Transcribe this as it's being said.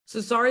So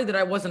sorry that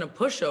I wasn't a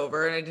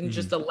pushover and I didn't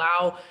just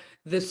allow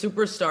the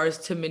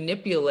superstars to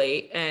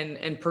manipulate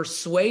and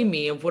persuade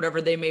me of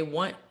whatever they may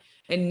want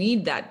and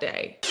need that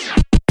day.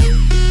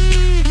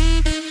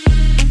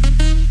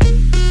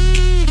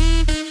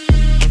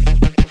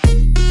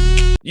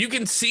 You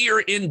can see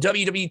her in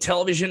WWE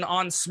television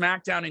on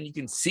SmackDown, and you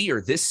can see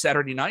her this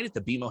Saturday night at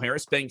the BMO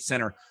Harris Bank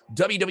Center.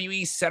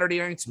 WWE Saturday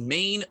night's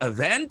main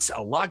event.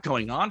 A lot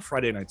going on.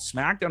 Friday Night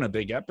SmackDown, a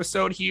big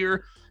episode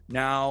here.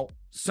 Now,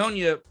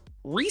 Sonya,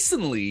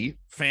 recently,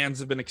 fans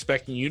have been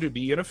expecting you to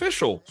be an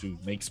official who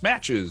makes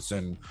matches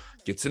and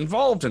gets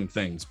involved in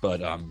things.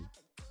 But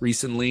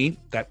recently,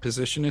 that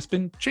position has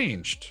been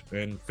changed,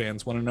 and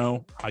fans want to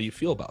know how you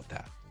feel about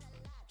that.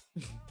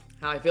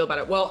 How I feel about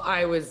it. Well,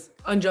 I was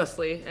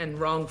unjustly and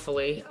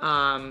wrongfully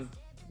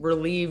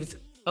relieved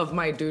of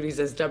my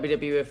duties as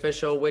WWE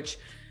official, which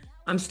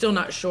I'm still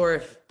not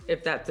sure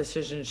if that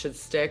decision should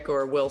stick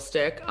or will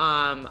stick.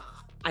 I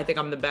think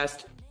I'm the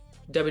best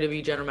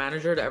WWE general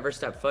manager to ever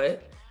step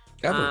foot.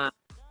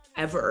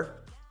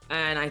 Ever.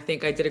 And I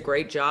think I did a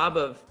great job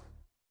of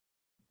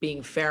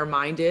being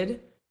fair-minded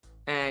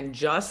and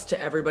just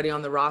to everybody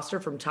on the roster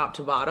from top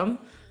to bottom.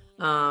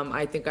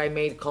 I think I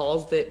made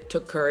calls that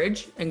took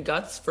courage and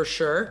guts for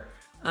sure.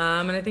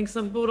 And I think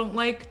some people don't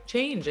like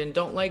change and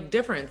don't like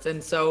difference.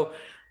 And so,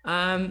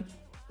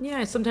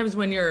 yeah, sometimes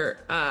when you're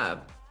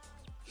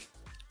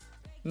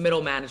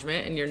middle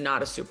management and you're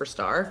not a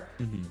superstar,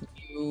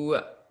 you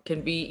can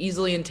be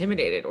easily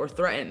intimidated or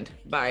threatened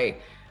by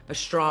a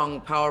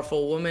strong,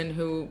 powerful woman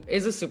who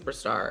is a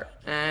superstar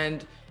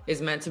and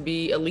is meant to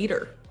be a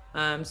leader.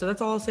 So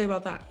that's all I'll say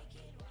about that.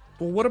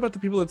 Well, what about the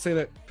people that say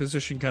that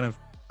position kind of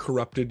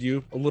corrupted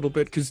you a little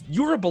bit? Because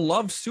you're a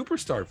beloved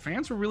superstar.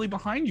 Fans were really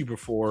behind you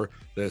before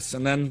this,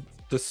 and then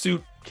the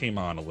suit came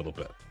on a little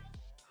bit.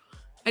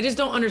 I just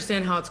don't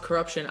understand how it's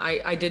corruption.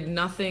 I did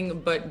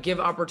nothing but give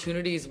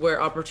opportunities where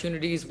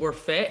opportunities were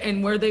fit,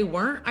 and where they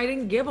weren't, I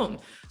didn't give them.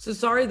 So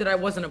sorry that I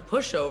wasn't a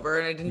pushover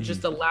and I didn't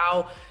just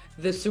allow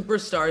the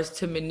superstars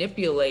to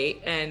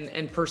manipulate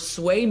and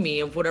persuade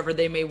me of whatever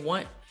they may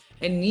want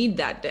and need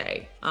that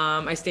day.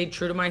 I stayed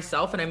true to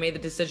myself and I made the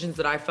decisions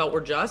that I felt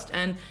were just,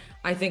 and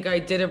I think I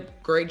did a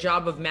great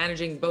job of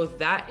managing both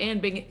that and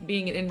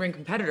being an in-ring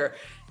competitor.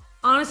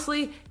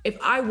 Honestly, if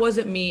I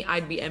wasn't me,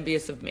 I'd be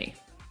envious of me.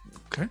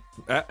 Okay,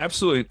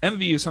 absolutely.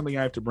 Envy is something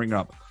I have to bring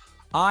up.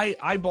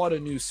 I bought a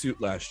new suit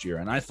last year,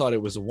 and I thought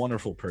it was a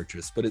wonderful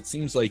purchase, but it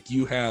seems like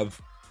you have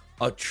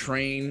a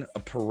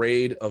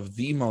parade of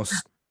the most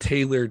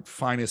tailored,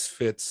 finest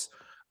fits.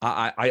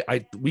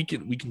 We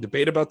can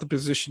debate about the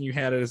position you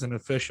had as an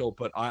official,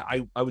 but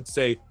I would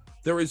say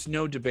there is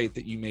no debate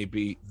that you may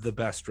be the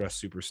best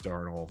dressed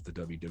superstar in all of the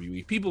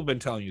WWE. People have been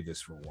telling you this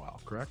for a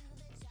while, correct?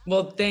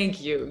 Well,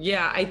 thank you.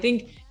 Yeah, I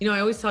think, I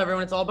always tell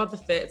everyone it's all about the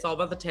fit. It's all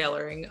about the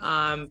tailoring.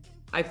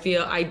 I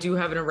feel I do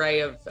have an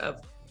array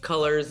of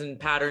colors and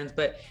patterns,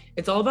 but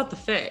it's all about the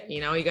fit.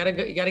 You gotta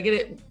get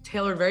it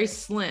tailored very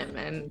slim.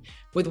 And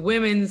with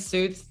women's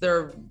suits,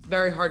 they're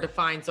very hard to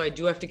find. So I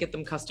do have to get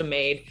them custom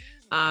made.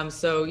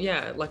 So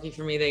yeah, lucky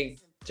for me, they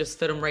just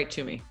fit them right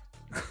to me.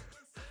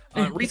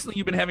 Recently,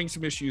 you've been having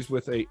some issues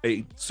with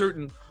a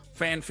certain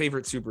fan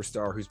favorite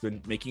superstar who's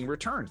been making a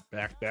return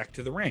back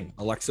to the ring,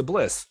 Alexa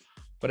Bliss,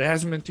 but it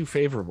hasn't been too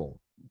favorable.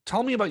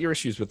 Tell me about your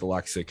issues with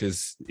Alexa,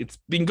 because it's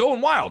been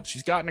going wild.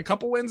 She's gotten a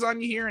couple wins on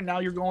you here, and now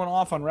you're going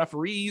off on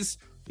referees.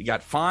 You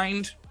got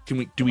fined. Do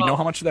we know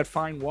how much of that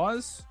fine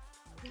was?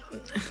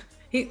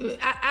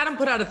 Adam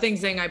put out a thing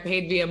saying I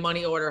paid via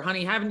money order.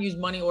 Honey, haven't used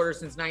money order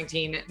since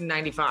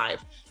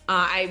 1995.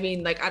 I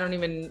don't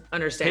even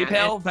understand.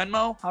 PayPal,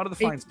 Venmo, how do the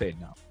fines paid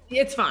now?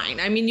 It's fine.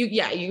 I mean, you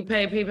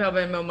pay PayPal,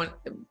 Venmo,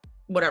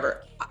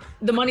 whatever.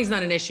 The money's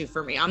not an issue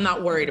for me. I'm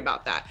not worried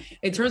about that.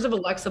 In terms of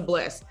Alexa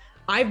Bliss,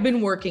 I've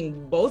been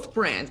working both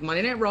brands,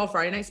 Monday Night Raw,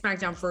 Friday Night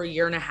SmackDown, for a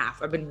year and a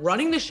half. I've been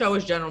running the show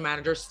as general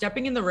manager,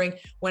 stepping in the ring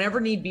whenever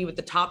need be with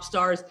the top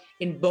stars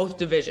in both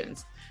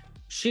divisions.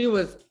 She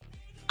was,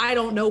 I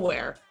don't know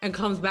where, and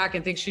comes back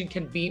and thinks she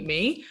can beat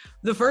me.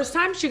 The first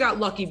time she got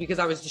lucky because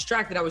I was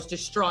distracted. I was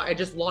distraught. I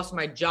just lost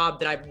my job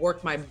that I've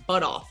worked my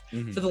butt off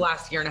for the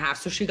last year and a half.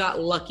 So she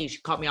got lucky.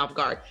 She caught me off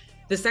guard.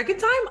 The second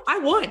time I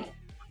won.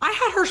 I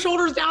had her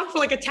shoulders down for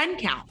like a 10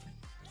 count.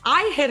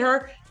 I hit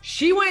her.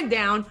 She went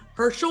down.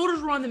 Her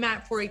shoulders were on the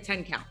mat for a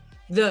 10 count.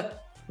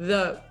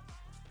 The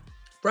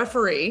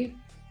referee,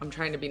 I'm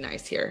trying to be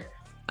nice here.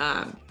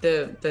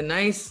 The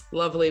nice,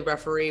 lovely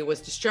referee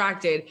was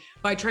distracted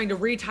by trying to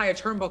retie a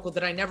turnbuckle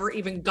that I never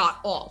even got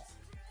off.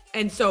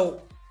 And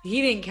so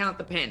he didn't count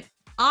the pin.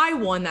 I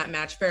won that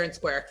match fair and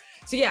square.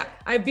 So yeah,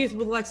 I have beef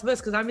with Alexa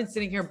Bliss because I've been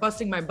sitting here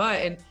busting my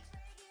butt and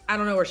I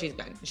don't know where she's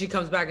been. She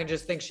comes back and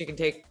just thinks she can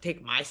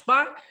take my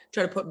spot,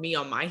 try to put me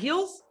on my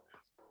heels.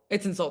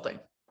 It's insulting.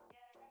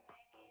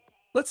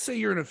 Let's say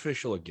you're an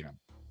official again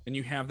and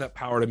you have that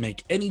power to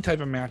make any type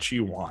of match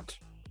you want.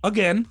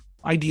 Again,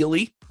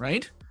 ideally,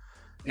 right?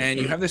 And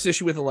you have this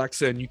issue with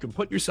Alexa and you can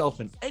put yourself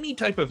in any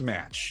type of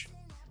match.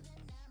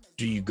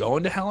 Do you go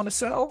into Hell in a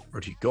Cell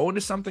or do you go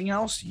into something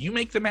else? You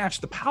make the match.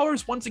 The power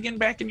is once again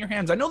back in your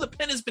hands. I know the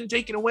pin has been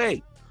taken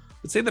away,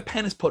 Let's say the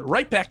pen is put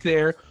right back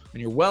there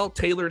in your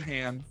well-tailored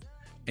hand,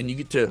 and you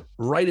get to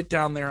write it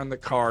down there on the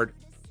card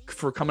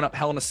for coming up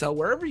Hell in a Cell,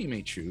 wherever you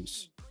may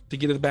choose, to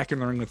get it back in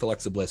the ring with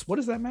Alexa Bliss. What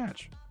is that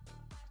match?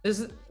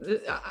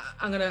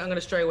 I'm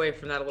gonna stray away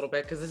from that a little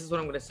bit, because this is what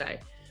I'm gonna say.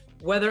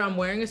 Whether I'm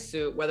wearing a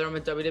suit, whether I'm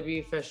a WWE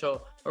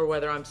official, or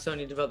whether I'm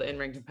Sonya Deville, the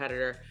in-ring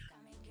competitor,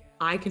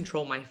 I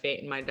control my fate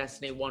and my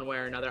destiny one way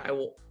or another. I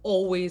will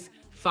always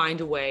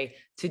find a way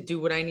to do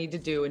what I need to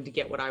do and to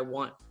get what I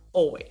want,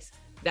 always.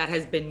 That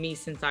has been me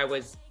since I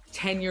was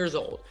 10 years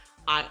old.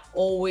 I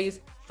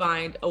always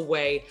find a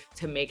way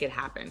to make it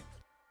happen.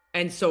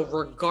 And so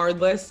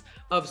regardless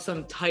of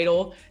some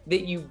title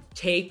that you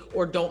take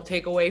or don't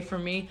take away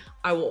from me,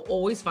 I will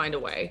always find a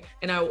way,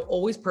 and I will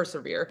always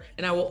persevere,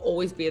 and I will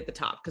always be at the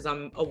top, because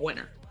I'm a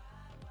winner.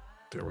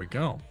 There we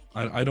go.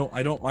 I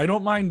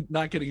don't mind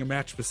not getting a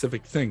match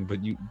specific thing,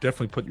 but you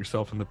definitely put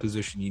yourself in the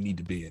position you need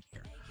to be in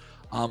here.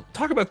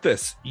 Talk about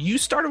this. You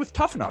started with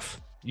Tough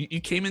Enough.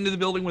 You came into the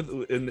building with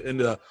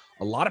a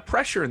lot of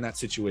pressure in that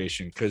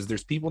situation, because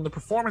there's people in the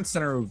performance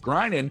center who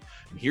grinding,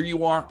 and here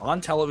you are on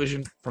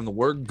television from the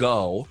word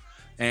go,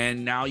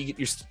 and now you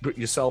get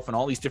yourself in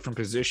all these different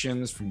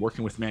positions from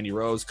working with Mandy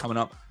Rose coming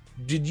up.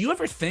 Did you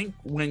ever think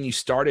when you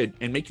started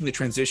and making the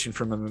transition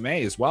from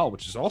MMA as well,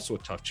 which is also a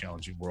tough,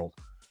 challenging world,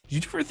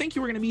 did you ever think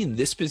you were going to be in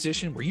this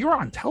position where you're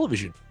on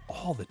television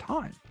all the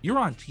time? You're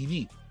on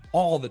TV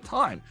all the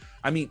time.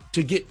 I mean,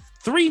 to get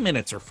 3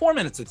 minutes or 4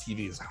 minutes of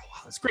TV is, oh,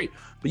 wow, that's great.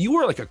 But you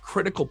were like a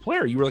critical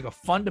player. You were like a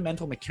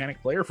fundamental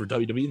mechanic player for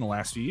WWE in the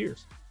last few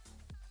years.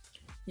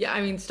 Yeah,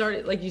 I mean,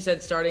 like you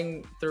said,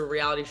 starting through a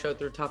reality show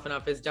through Tough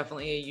Enough is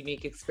definitely a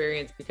unique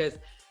experience, because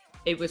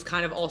it was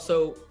kind of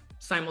also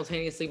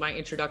simultaneously my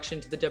introduction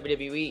to the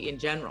WWE in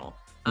general.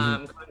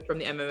 Coming from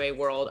the MMA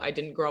world, I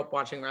didn't grow up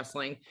watching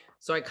wrestling.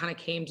 So I kind of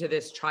came to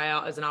this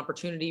tryout as an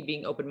opportunity,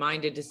 being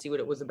open-minded to see what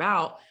it was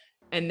about,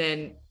 and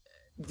then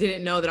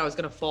didn't know that I was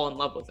going to fall in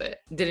love with it.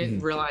 Didn't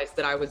realize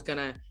that I was going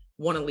to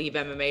want to leave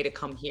MMA to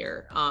come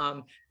here.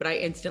 But I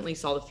instantly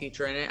saw the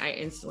future in it. I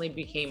instantly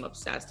became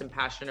obsessed and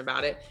passionate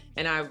about it.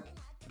 And I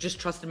just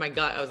trusted my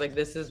gut. I was like,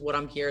 this is what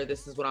I'm here.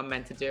 This is what I'm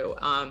meant to do.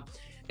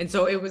 And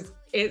so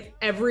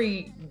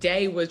every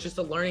day was just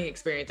a learning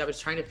experience. I was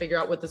trying to figure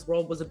out what this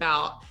world was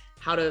about,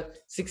 how to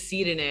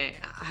succeed in it,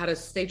 how to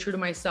stay true to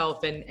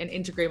myself and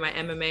integrate my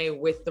MMA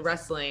with the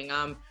wrestling.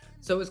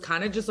 So it was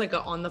kind of just like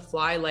a on the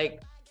fly,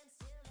 like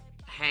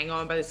hang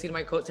on by the seat of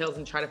my coattails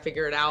and try to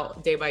figure it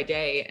out day by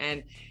day.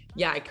 And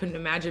yeah, I couldn't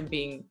imagine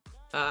being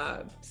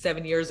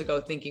 7 years ago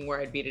thinking where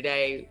I'd be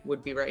today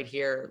would be right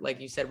here, like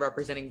you said,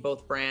 representing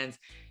both brands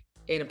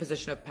in a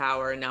position of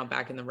power and now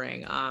back in the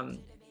ring.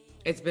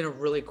 It's been a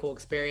really cool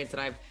experience,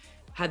 and I've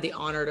had the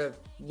honor to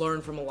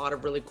learn from a lot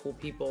of really cool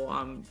people.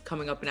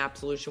 Coming up in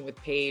Absolution with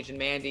Paige and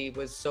Mandy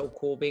was so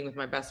cool, being with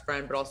my best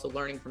friend, but also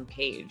learning from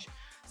Paige,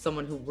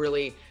 someone who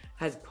really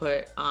has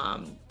put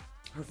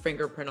her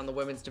fingerprint on the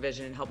women's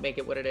division and helped make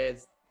it what it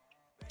is.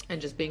 And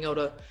just being able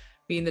to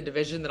be in the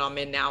division that I'm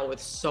in now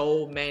with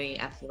so many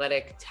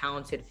athletic,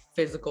 talented,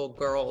 physical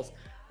girls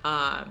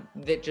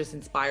that just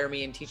inspire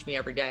me and teach me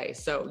every day.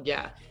 So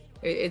yeah,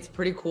 it's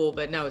pretty cool.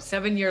 But no,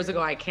 7 years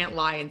ago, I can't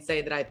lie and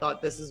say that I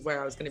thought this is where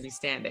I was going to be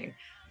standing.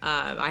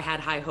 I had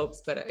high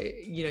hopes, but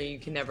you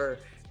can never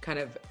kind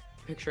of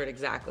picture it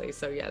exactly.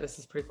 So yeah, this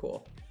is pretty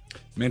cool.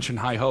 Mentioned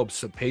high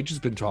hopes. Paige has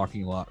been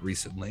talking a lot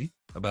recently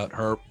about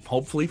her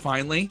hopefully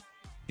finally,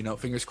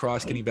 fingers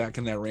crossed, getting back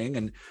in that ring.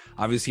 And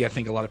obviously I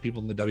think a lot of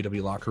people in the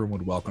WWE locker room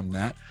would welcome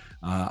that.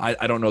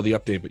 I don't know the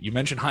update, but you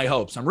mentioned high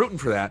hopes. I'm rooting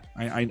for that.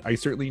 I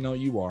certainly know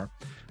you are.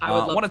 I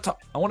want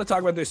to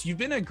talk about this. You've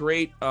been a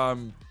great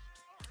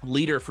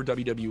leader for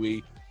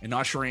WWE and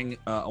ushering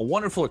a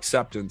wonderful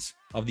acceptance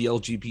of the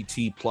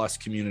LGBT plus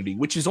community,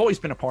 which has always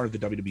been a part of the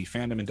WWE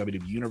fandom and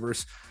WWE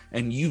universe.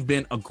 And you've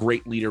been a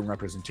great leader and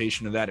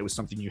representation of that. It was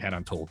something you had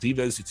on Total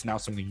Divas. It's now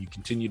something you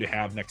continue to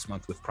have next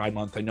month with Pride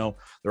Month. I know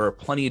there are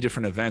plenty of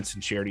different events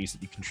and charities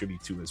that you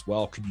contribute to as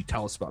well. Could you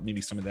tell us about maybe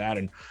some of that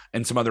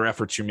and some other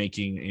efforts you're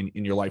making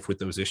in your life with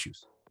those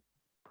issues?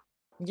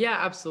 Yeah,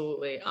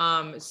 absolutely.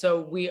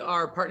 So we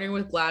are partnering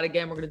with GLAAD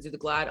again. We're going to do the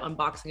GLAAD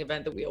unboxing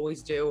event that we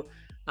always do,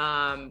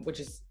 which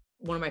is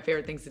one of my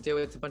favorite things to do.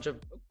 It's a bunch of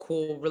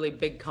cool, really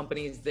big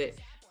companies that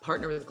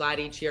partner with GLAAD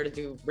each year to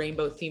do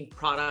rainbow themed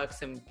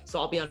products. And so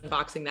I'll be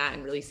unboxing that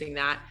and releasing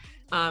that.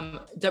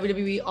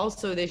 WWE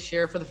also this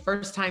year, for the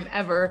first time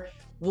ever,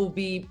 will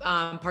be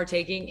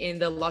partaking in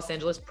the Los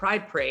Angeles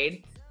Pride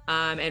Parade.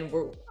 And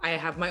I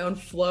have my own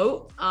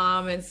float.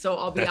 And so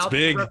I'll be out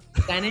there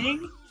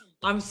representing.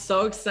 I'm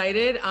so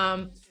excited.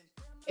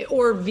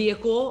 Or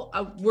vehicle.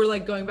 We're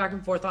like going back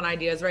and forth on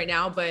ideas right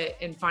now,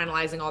 and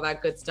finalizing all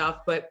that good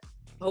stuff. But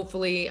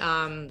hopefully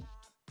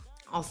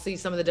I'll see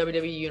some of the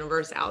WWE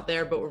universe out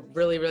there, but we're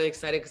really, really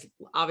excited because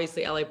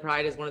obviously LA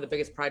Pride is one of the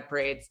biggest pride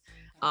parades.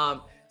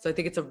 So I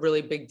think it's a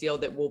really big deal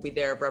that we'll be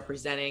there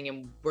representing,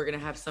 and we're going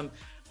to have some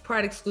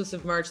Pride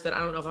exclusive merch that I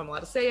don't know if I'm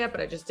allowed to say yet,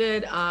 but I just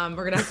did. We're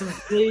going to have some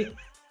really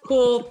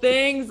cool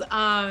things.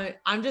 I'm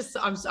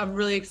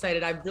really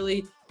excited. I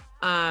really,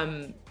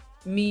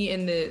 me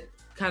and the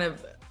kind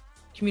of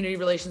community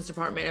relations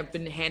department have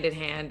been hand in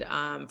hand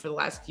for the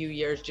last few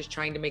years, just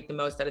trying to make the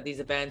most out of these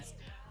events.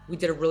 We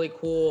did a really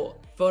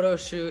cool photo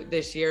shoot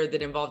this year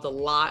that involved a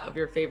lot of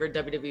your favorite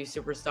WWE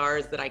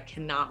superstars that I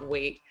cannot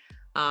wait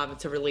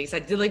to release. I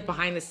did like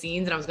behind the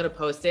scenes and I was going to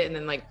post it. And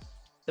then like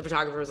the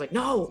photographer was like,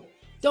 no,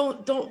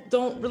 don't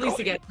release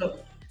again.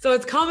 So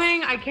it's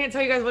coming. I can't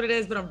tell you guys what it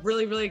is, but I'm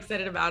really, really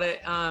excited about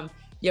it.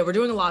 Yeah, we're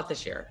doing a lot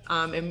this year.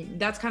 And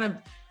that's kind of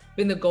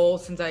been the goal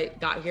since I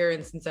got here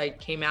and since I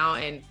came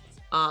out. And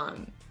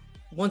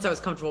once I was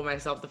comfortable with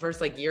myself, the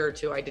first like year or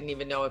two, I didn't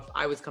even know if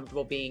I was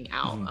comfortable being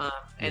out.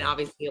 And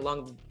obviously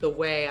along the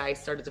way, I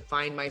started to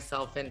find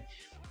myself and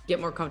get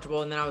more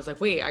comfortable. And then I was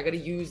like, wait, I got to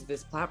use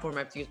this platform. I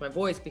have to use my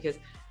voice, because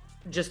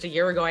just a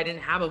year ago, I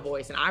didn't have a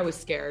voice and I was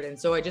scared. And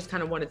so I just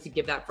kind of wanted to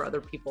give that for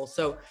other people.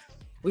 So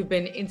we've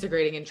been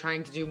integrating and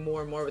trying to do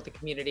more and more with the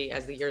community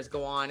as the years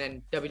go on,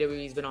 and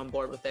WWE's been on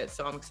board with it.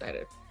 So I'm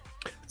excited.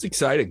 It's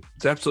exciting.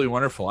 It's absolutely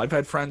wonderful. I've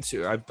had friends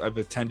who I've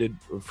attended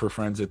for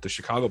friends at the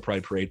Chicago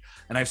Pride Parade,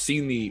 and I've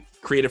seen the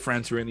creative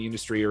friends who are in the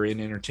industry or in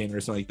entertainment or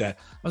something like that.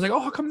 I was like, oh,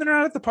 how come they're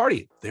not at the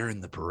party? They're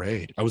in the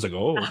parade. I was like,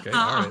 oh, okay.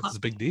 All right. It's a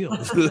big deal.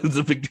 It's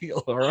a big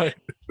deal. All right.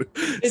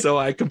 So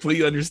I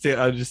completely understand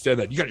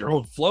that. You got your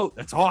own float.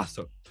 That's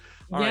awesome.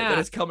 All right, that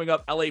is coming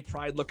up. LA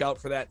Pride, look out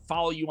for that.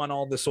 Follow you on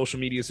all the social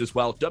medias as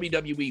well.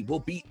 WWE will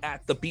be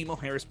at the BMO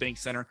Harris Bank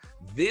Center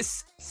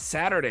this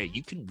Saturday.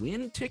 You can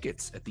win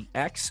tickets at the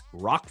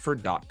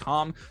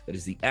xrockford.com. That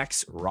is the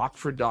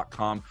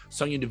xrockford.com.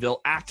 Sonya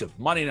Deville active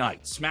Monday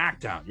night,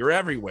 SmackDown. You're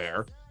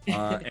everywhere.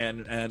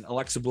 And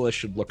Alexa Bliss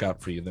should look out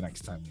for you the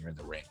next time you're in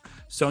the ring.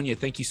 Sonya,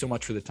 thank you so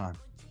much for the time.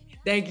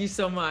 Thank you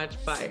so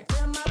much. Bye.